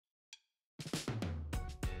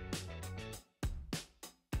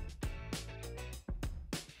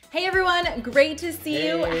Hey everyone, great to see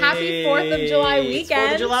you. Happy 4th of July weekend. It's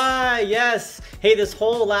 4th of July, yes. Hey, this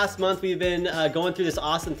whole last month we've been going through this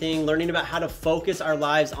awesome thing, learning about how to focus our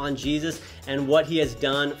lives on Jesus and what he has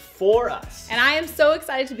done for us. And I am so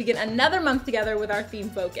excited to begin another month together with our theme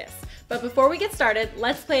Focus. But before we get started,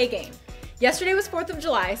 let's play a game. Yesterday was 4th of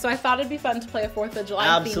July, so I thought it'd be fun to play a 4th of July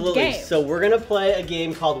themed game. So we're gonna play a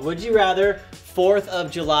game called Would You Rather 4th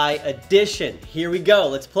of July edition. Here we go,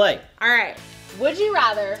 let's play. All right, would you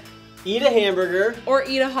rather eat a hamburger or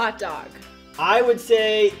eat a hot dog? I would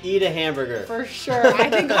say eat a hamburger. For sure, I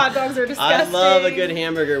think hot dogs are disgusting. I love a good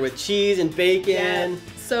hamburger with cheese and bacon. Yeah,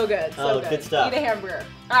 so good, so good stuff. Eat a hamburger.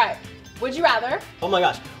 All right, would you rather? Oh my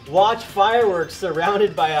gosh, watch fireworks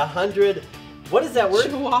surrounded by 100, what is that word?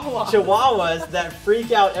 Chihuahuas that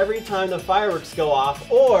freak out every time the fireworks go off,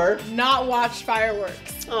 or not watch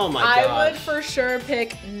fireworks. Oh my gosh. I would for sure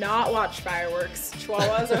pick not watch fireworks.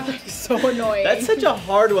 Chihuahuas are like so annoying. That's such a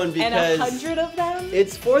hard one because and 100 of them?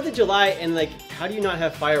 It's 4th of July and like, how do you not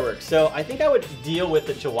have fireworks? So I think I would deal with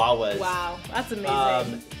the Chihuahuas. Wow, that's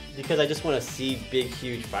amazing. Because I just want to see big,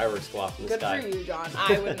 huge fireworks go off in the sky. Good for you, John.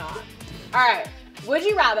 I would not. All right, would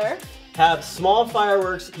you rather have small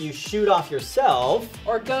fireworks you shoot off yourself,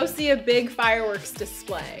 or go see a big fireworks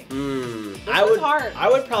display? I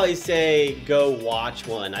would probably say go watch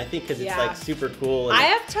one. I think because it's like super cool. And I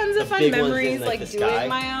have tons of fun memories in, like doing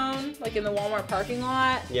my own, like in the Walmart parking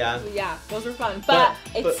lot. Yeah. Yeah, those were fun. But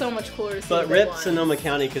it's so much cooler to see. But rip Sonoma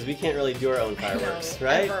County because we can't really do our own fireworks,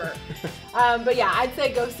 right? Ever. But yeah, I'd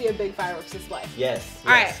say go see a big fireworks display. Yes.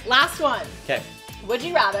 All right, last one. Okay. Would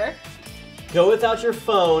you rather go without your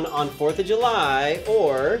phone on 4th of July,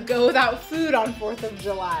 or go without food on 4th of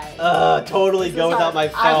July? Totally go without my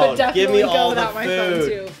phone. I would definitely Give me all go without my phone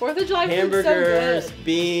too. 4th of July hamburgers, food's so good.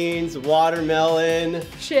 beans, watermelon,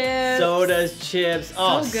 chips, sodas, chips.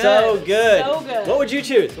 Oh, so good. So good. What would you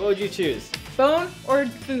choose? What would you choose? Phone or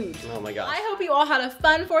food? Oh my gosh. I hope you all had a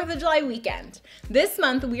fun 4th of July weekend. This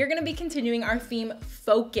month, we are going to be continuing our theme,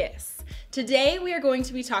 Focus. Today, we are going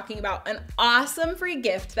to be talking about an awesome free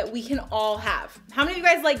gift that we can all have. How many of you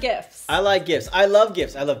guys like gifts? I like gifts. I love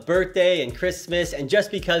gifts. I love birthday and Christmas and just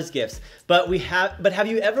because gifts. But have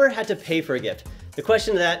you ever had to pay for a gift? The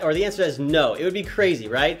question to that, or the answer to that is no. It would be crazy,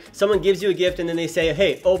 right? Someone gives you a gift and then they say,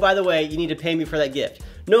 hey, oh, by the way, you need to pay me for that gift.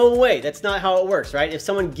 No way, that's not how it works, right? If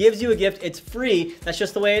someone gives you a gift, it's free. That's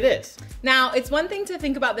just the way it is. Now, it's one thing to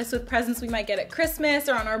think about this with presents we might get at Christmas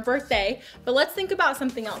or on our birthday, but let's think about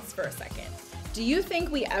something else for a second. Do you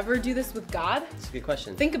think we ever do this with God? That's a good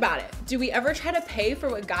question. Think about it. Do we ever try to pay for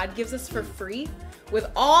what God gives us for free? With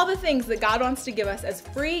all the things that God wants to give us as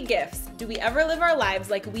free gifts, do we ever live our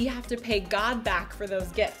lives like we have to pay God back for those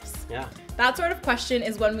gifts? Yeah. That sort of question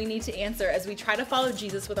is one we need to answer as we try to follow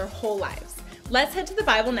Jesus with our whole lives. Let's head to the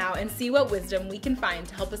Bible now and see what wisdom we can find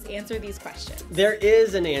to help us answer these questions. There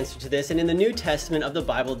is an answer to this, and in the New Testament of the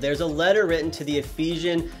Bible, there's a letter written to the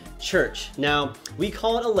Ephesian church. Now, we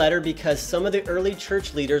call it a letter because some of the early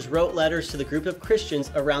church leaders wrote letters to the group of Christians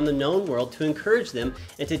around the known world to encourage them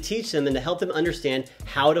and to teach them and to help them understand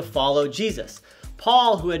how to follow Jesus.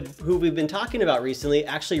 Paul, who we've been talking about recently,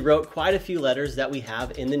 actually wrote quite a few letters that we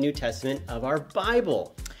have in the New Testament of our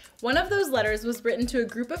Bible. One of those letters was written to a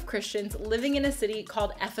group of Christians living in a city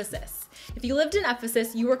called Ephesus. If you lived in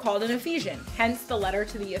Ephesus, you were called an Ephesian, hence the letter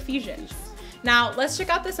to the Ephesians. Now, let's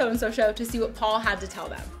check out the So-and-So Show to see what Paul had to tell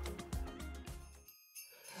them.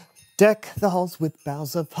 Deck the halls with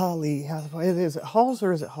boughs of holly. Is it halls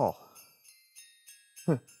or is it hall?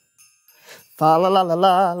 Fa la la la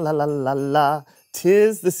la la la la la.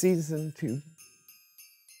 'Tis the season to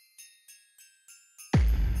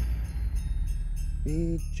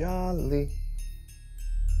be jolly.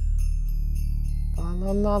 La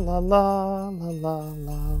la la la la la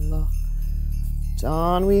la la.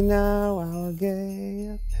 Don we now our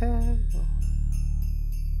gay apparel.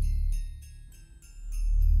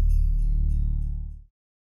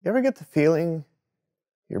 You ever get the feeling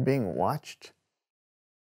you're being watched?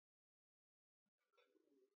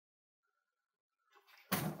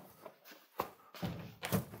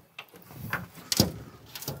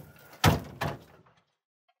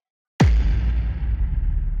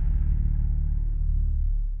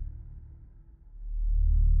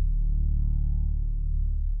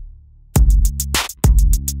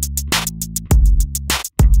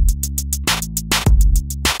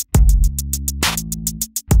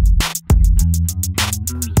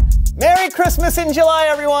 Merry Christmas in July,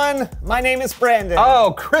 everyone! My name is Brandon.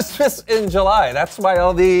 Oh, Christmas in July. That's why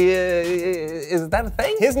all the, is that a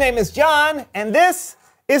thing? His name is John, and this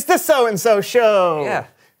is the So-and-So Show. Yeah.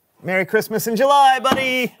 Merry Christmas in July,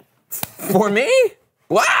 buddy. For me?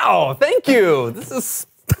 Wow, thank you. This is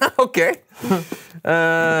Okay.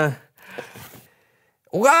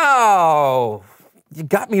 Wow. You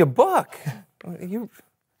got me a book. You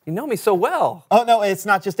know me so well. Oh, no, it's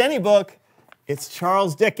not just any book. It's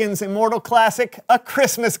Charles Dickens' immortal classic, A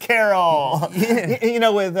Christmas Carol. Yeah. You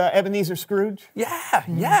know, with Ebenezer Scrooge? Yeah.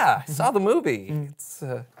 I saw the movie. It's,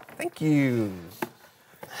 thank you.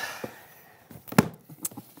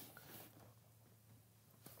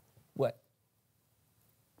 What?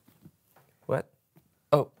 What?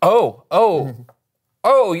 Oh,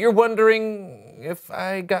 you're wondering if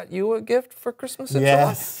I got you a gift for Christmas in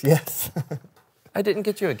July? Yes. I didn't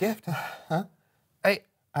get you a gift. Huh?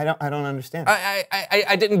 I don't understand.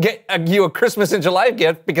 I didn't get you a Christmas in July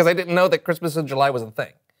gift because I didn't know that Christmas in July was a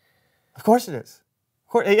thing. Of course it is.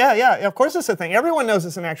 Yeah, of course it's a thing. Everyone knows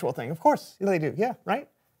it's an actual thing. Of course they do. Yeah, right?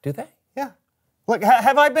 Do they? Yeah. Look,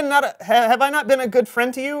 have I not been a good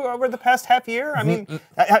friend to you over the past half year? I mean,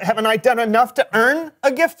 haven't I done enough to earn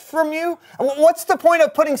a gift from you? What's the point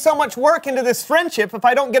of putting so much work into this friendship if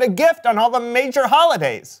I don't get a gift on all the major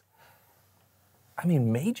holidays? I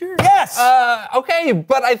mean, major? Yes! Okay,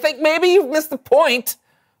 but I think maybe you've missed the point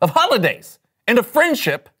of holidays and of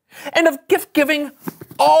friendship and of gift giving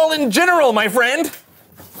all in general, my friend.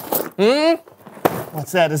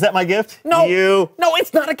 What's that? Is that my gift? No. No,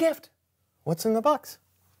 it's not a gift. What's in the box?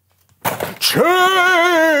 Change!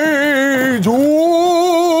 Ooh.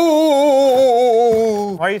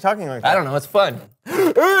 Why are you talking like that? I don't know, it's fun.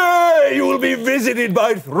 Hey, you will be visited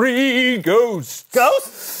by 3 ghosts.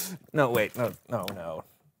 Ghosts? No, wait, no.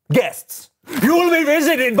 Guests. You will be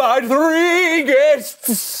visited by 3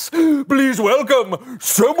 guests. Please welcome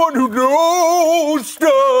someone who knows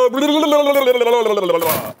stuff.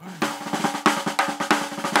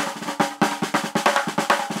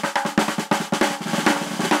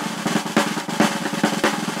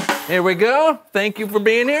 Here we go. Thank you for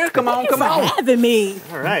being here. Come on. For having me.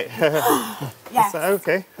 All right. Yes.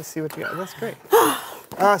 Okay, let's see what you got. That's great.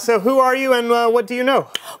 So who are you and what do you know?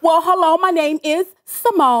 Well, hello, my name is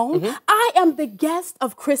Simone. I am the guest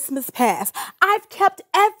of Christmas Past. I've kept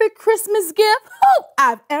every Christmas gift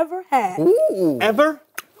I've ever had. Ooh. Ever?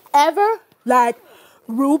 Like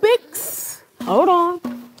Rubik's. Hold on.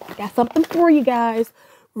 I got something for you guys.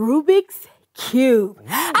 Rubik's Cube.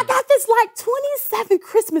 I got this like 27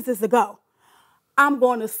 Christmases ago. I'm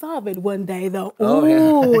going to solve it one day, though.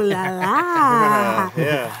 Ooh la la.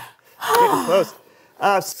 Yeah. Getting close.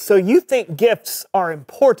 So you think gifts are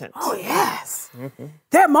important? Oh, yes.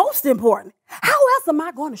 They're most important. How else am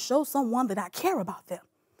I going to show someone that I care about them?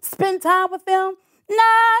 Spend time with them?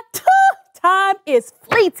 Nah, time is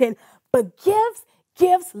fleeting, but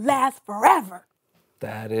gifts last forever.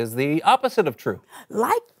 That is the opposite of true.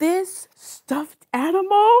 Like this stuffed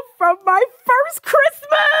animal from my first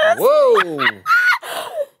Christmas. Whoa!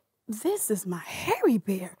 This is my hairy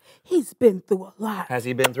bear. He's been through a lot. Has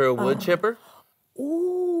he been through a wood chipper?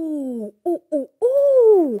 Ooh.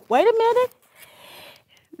 Wait a minute.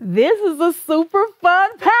 This is a super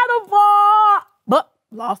fun paddle ball. But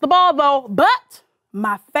lost the ball though. But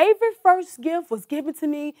my favorite first gift was given to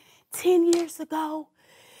me 10 years ago.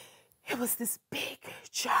 It was this big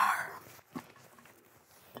jar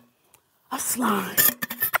of slime.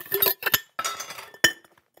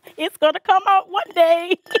 It's gonna come out one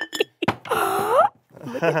day.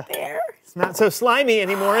 Look at there. It's not so slimy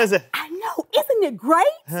anymore, is it? I know, isn't it great?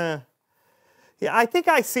 Yeah, I think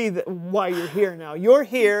I see why you're here now. You're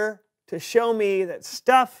here to show me that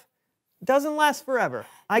stuff doesn't last forever.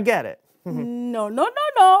 I get it. No.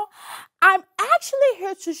 I'm actually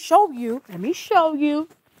here to show you. Let me show you.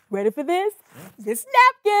 Ready for this? This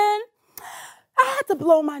napkin. I had to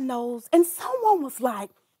blow my nose, and someone was like,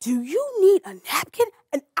 "Do you need a napkin?"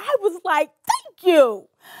 And I was like, "Thank you."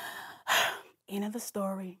 End of the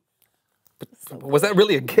story. Was that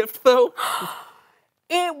really a gift, though?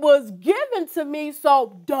 It was given to me,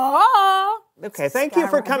 so duh. Okay, thank you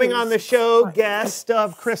for coming on the show, guest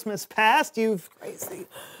of Christmas Past. You've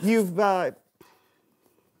been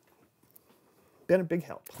a big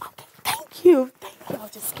help. Okay, thank you. I'll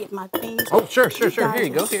just get my things. Oh, sure. guys Here you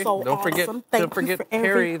go. are Here. so Don't forget. awesome. Don't forget for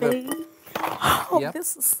Perry. everything. Oh, Yep.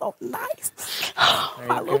 this is so nice.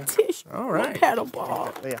 My little tissue. All right. My paddle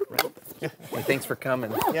ball. Yeah, right. Hey, thanks for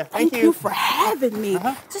coming. Yeah, Thank you for having me.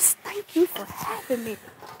 Just thank you for having me.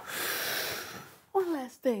 One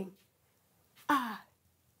last thing.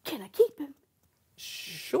 Can I keep him?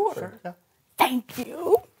 Sure. Thank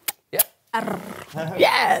you. Yeah.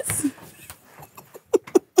 Yes.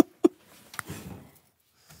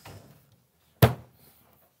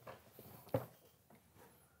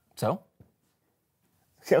 So?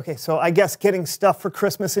 Okay, so I guess getting stuff for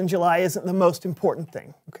Christmas in July isn't the most important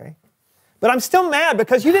thing, okay? But I'm still mad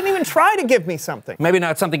because you didn't even try to give me something. Maybe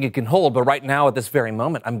not something you can hold, but right now, at this very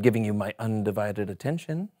moment, I'm giving you my undivided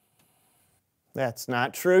attention. That's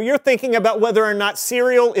not true. You're thinking about whether or not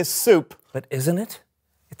cereal is soup. But isn't it?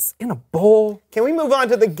 It's in a bowl. Can we move on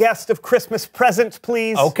to the guest of Christmas present,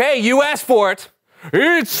 please? Okay, you asked for it.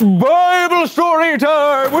 It's Bible story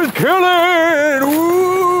time with Kellen.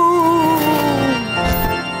 Woo!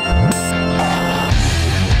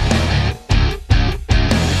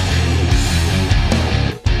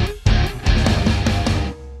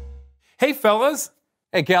 Hey, fellas.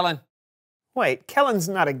 Hey, Kellen. Wait, Kellen's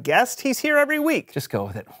not a guest. He's here every week. Just go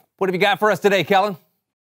with it. What have you got for us today, Kellen?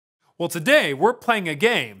 Well, today we're playing a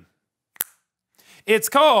game. It's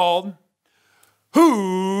called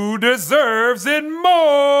Who Deserves It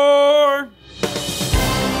More?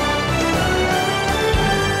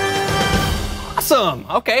 Awesome.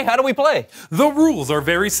 Okay, how do we play? The rules are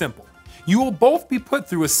very simple. You will both be put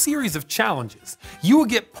through a series of challenges. You will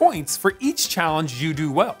get points for each challenge you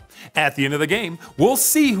do well. At the end of the game, we'll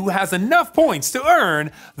see who has enough points to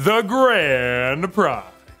earn the grand prize.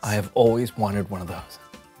 I have always wanted one of those.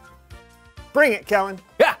 Bring it, Kellen.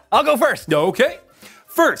 Yeah, I'll go first. Okay.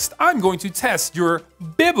 First, I'm going to test your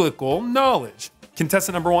biblical knowledge.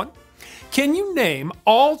 Contestant number 1, can you name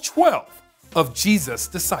all 12 of Jesus'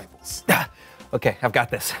 disciples? Okay, I've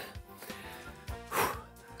got this.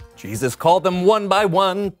 Jesus called them one by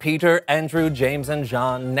one, Peter, Andrew, James, and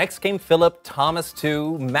John. Next came Philip, Thomas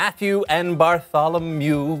too, Matthew and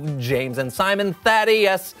Bartholomew, James and Simon,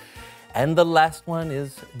 Thaddeus, and the last one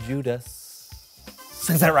is Judas.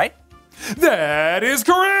 Is that right? That is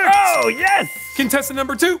correct! Oh, yes! Contestant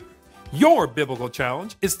number 2, your biblical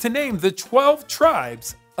challenge is to name the 12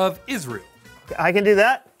 tribes of Israel. I can do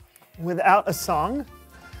that without a song.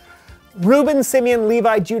 Reuben, Simeon,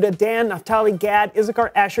 Levi, Judah, Dan, Naphtali, Gad,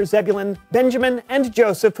 Issachar, Asher, Zebulun, Benjamin, and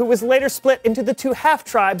Joseph, who was later split into the 2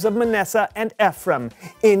 half-tribes of Manasseh and Ephraim.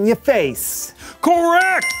 In your face.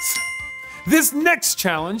 Correct! This next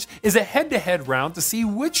challenge is a head-to-head round to see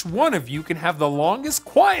which one of you can have the longest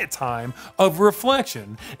quiet time of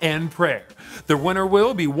reflection and prayer. The winner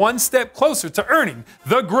will be one step closer to earning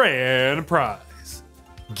the grand prize.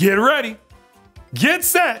 Get ready, get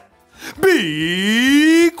set,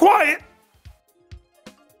 be quiet.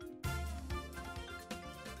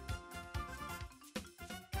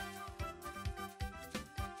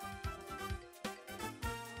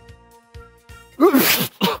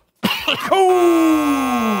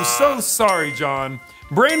 Oh, so sorry, John.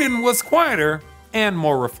 Brandon was quieter and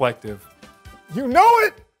more reflective. You know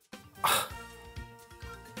it!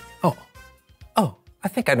 Oh, I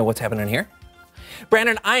think I know what's happening here.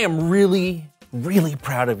 Brandon, I am really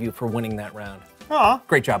proud of you for winning that round. Aw,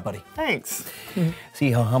 Great job, buddy. thanks.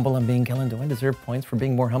 See how humble I'm being, Kellen? Do I deserve points for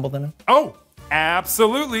being more humble than him? Oh,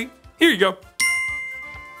 absolutely. Here you go.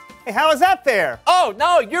 Hey, how is that fair? Oh,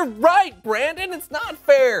 no, you're right, Brandon. It's not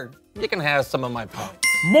fair. You can have some of my points.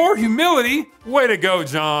 More humility. Way to go,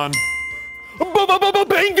 John.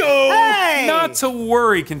 Bingo! Hey! Not to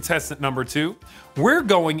worry, contestant number 2. We're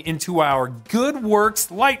going into our Good Works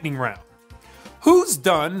lightning round. Who's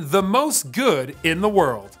done the most good in the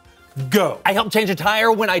world? Go. I helped change a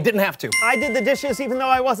tire when I didn't have to. I did the dishes even though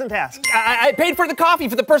I wasn't asked. I paid for the coffee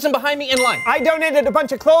for the person behind me in line. I donated a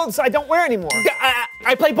bunch of clothes I don't wear anymore.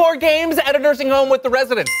 I play board games at a nursing home with the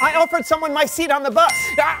residents. I offered someone my seat on the bus.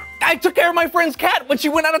 I took care of my friend's cat when she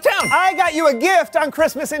went out of town. I got you a gift on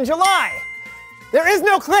Christmas in July. There is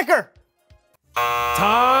no clicker.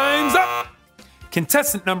 Time's up.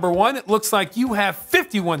 Contestant number 1, it looks like you have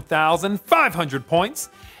 51,500 points.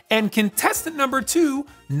 And contestant number 2,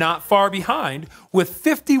 not far behind, with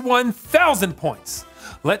 51,000 points.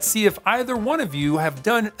 Let's see if either one of you have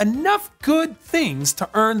done enough good things to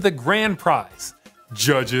earn the grand prize.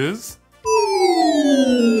 Judges?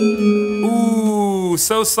 Ooh,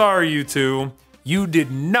 so sorry, you two. You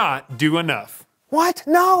did not do enough. What?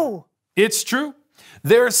 No. It's true.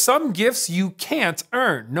 There are some gifts you can't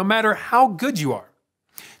earn, no matter how good you are.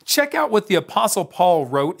 Check out what the Apostle Paul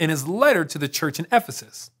wrote in his letter to the church in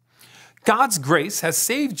Ephesus. God's grace has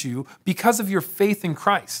saved you because of your faith in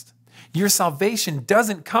Christ. Your salvation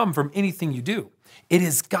doesn't come from anything you do. It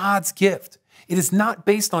is God's gift. It is not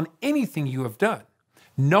based on anything you have done.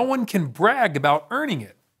 No one can brag about earning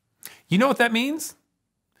it. You know what that means?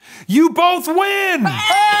 You both win! Wait.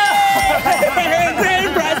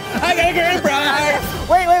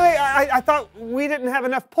 I thought we didn't have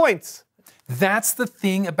enough points. That's the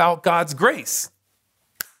thing about God's grace.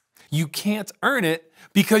 You can't earn it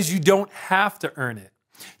because you don't have to earn it.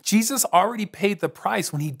 Jesus already paid the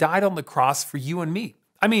price when he died on the cross for you and me.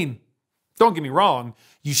 I mean, don't get me wrong,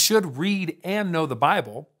 you should read and know the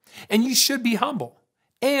Bible. And you should be humble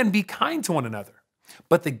and be kind to one another.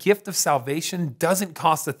 But the gift of salvation doesn't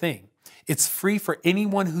cost a thing. It's free for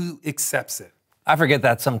anyone who accepts it. I forget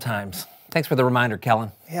that sometimes. Thanks for the reminder,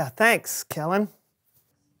 Kellen. Yeah, thanks, Kellen.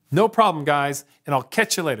 No problem, guys, and I'll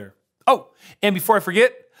catch you later. Oh, and before I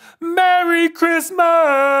forget, Merry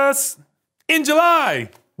Christmas in July.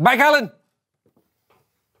 Bye, Kellen.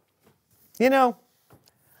 You know,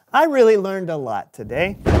 I really learned a lot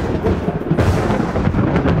today.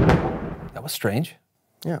 That was strange.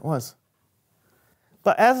 Yeah, it was.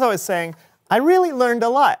 But as I was saying, I really learned a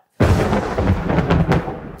lot.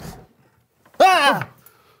 Ah!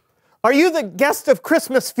 Are you the guest of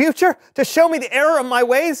Christmas future to show me the error of my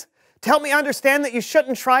ways? To help me understand that you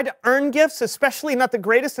shouldn't try to earn gifts, especially not the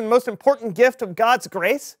greatest and most important gift of God's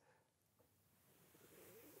grace?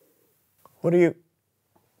 What do you...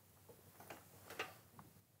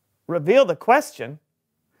 Reveal the question?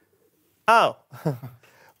 Oh.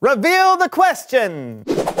 Reveal the question!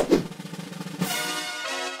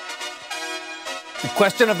 The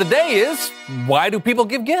question of the day is, why do people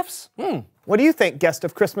give gifts? What do you think, guest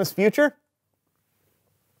of Christmas future?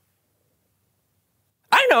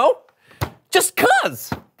 I know. Just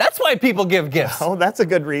 'cause. That's why people give gifts. Oh, that's a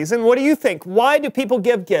good reason. What do you think? Why do people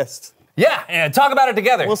give gifts? Yeah, and talk about it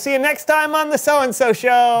together. We'll see you next time on the So-and-So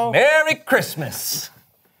Show. Merry Christmas.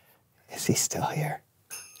 Is he still here?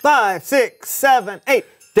 5, 6, 7, 8.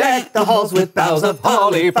 Deck the halls with boughs of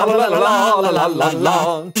holly, fa la la la la la la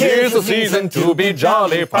la. 'Tis the season to be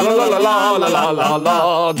jolly, fa la la la la la la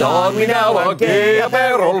la. Don we now our gay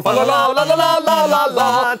apparel, fa la la la la la la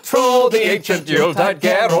la. Troll the ancient Yuletide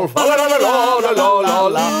carol, fa la la la la la la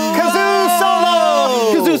la. Kazoo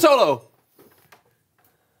solo! Kazoo solo.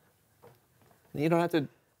 You don't have to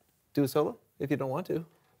do a solo if you don't want to.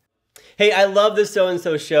 Hey, I love the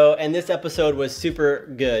So-and-So Show, and this episode was super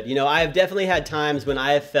good. You know, I have definitely had times when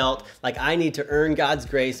I have felt like I need to earn God's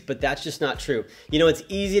grace, but that's just not true. You know, it's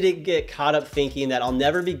easy to get caught up thinking that I'll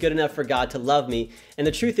never be good enough for God to love me, and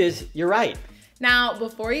the truth is, you're right. Now,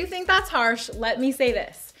 before you think that's harsh, let me say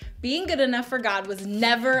this. Being good enough for God was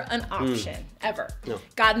never an option, ever. No.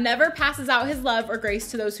 God never passes out his love or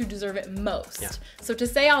grace to those who deserve it most. Yeah. So to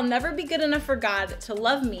say I'll never be good enough for God to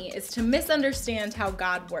love me is to misunderstand how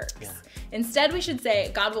God works. Yeah. Instead, we should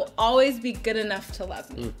say God will always be good enough to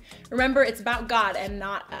love me. Remember, it's about God and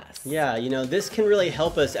not us. Yeah, you know, this can really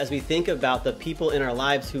help us as we think about the people in our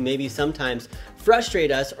lives who maybe sometimes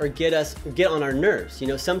frustrate us or get on our nerves. You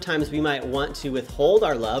know, sometimes we might want to withhold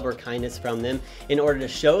our love or kindness from them in order to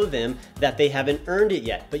show them that they haven't earned it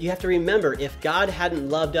yet. But you have to remember, if God hadn't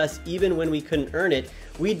loved us even when we couldn't earn it,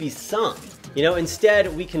 we'd be sunk. You know,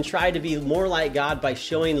 instead, we can try to be more like God by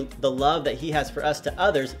showing the love that he has for us to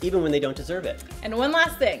others, even when they don't deserve it. And one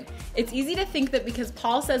last thing, it's easy to think that because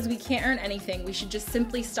Paul says we can't earn anything, we should just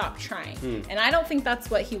simply stop trying. And I don't think that's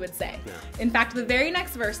what he would say. No. In fact, the very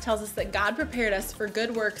next verse tells us that God prepared us for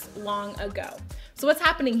good works long ago. So what's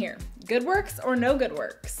happening here? Good works or no good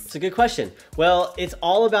works? It's a good question. Well, it's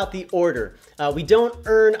all about the order. We don't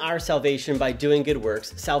earn our salvation by doing good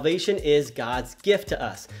works. Salvation is God's gift to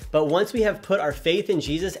us. But once we have put our faith in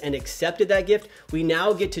Jesus and accepted that gift, we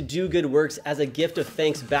now get to do good works as a gift of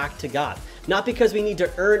thanks back to God. Not because we need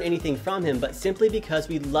to earn anything from him, but simply because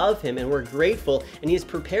we love him and we're grateful, and he has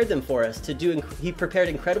prepared them for us to do. He prepared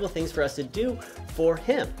incredible things for us to do for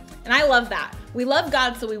him. And I love that. We love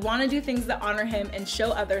God, so we want to do things that honor him and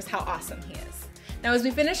show others how awesome he is. Now, as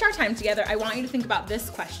we finish our time together, I want you to think about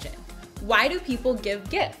this question. Why do people give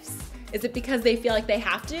gifts? Is it because they feel like they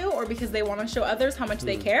have to, or because they want to show others how much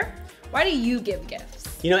they care? Why do you give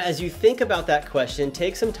gifts? You know, as you think about that question,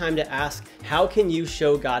 take some time to ask, how can you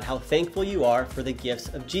show God how thankful you are for the gifts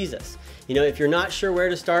of Jesus? You know, if you're not sure where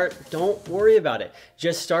to start, don't worry about it.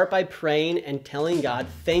 Just start by praying and telling God,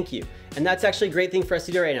 thank you. And that's actually a great thing for us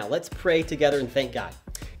to do right now. Let's pray together and thank God.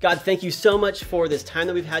 God, thank you so much for this time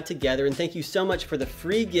that we've had together, and thank you so much for the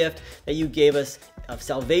free gift that you gave us of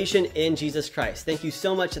salvation in Jesus Christ. Thank you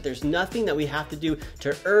so much that there's nothing that we have to do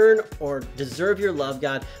to earn or deserve your love,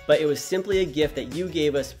 God, but it was simply a gift that you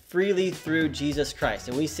gave us freely through Jesus Christ.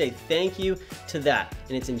 And we say thank you to that.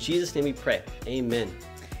 And it's in Jesus' name we pray. Amen.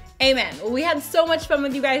 Amen. Well, we had so much fun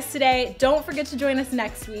with you guys today. Don't forget to join us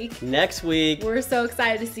next week. Next week. We're so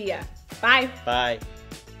excited to see you. Bye. Bye.